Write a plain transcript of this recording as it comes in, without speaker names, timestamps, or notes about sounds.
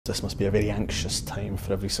this must be a very anxious time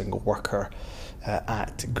for every single worker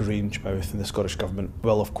at Grangemouth, and the Scottish Government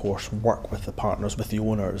will of course work with the partners, with the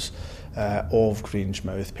owners of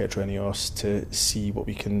Grangemouth, Petro Eneos, to see what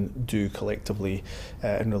we can do collectively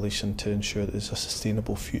in relation to ensure that there's a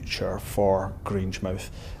sustainable future for Grangemouth.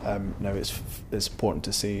 Now it's important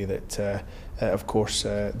to say that of course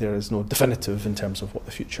there is no definitive in terms of what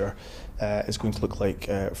the future is going to look like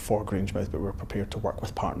for Grangemouth, but we're prepared to work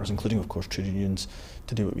with partners, including of course trade unions,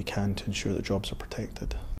 to do what we can to ensure that jobs are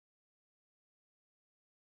protected.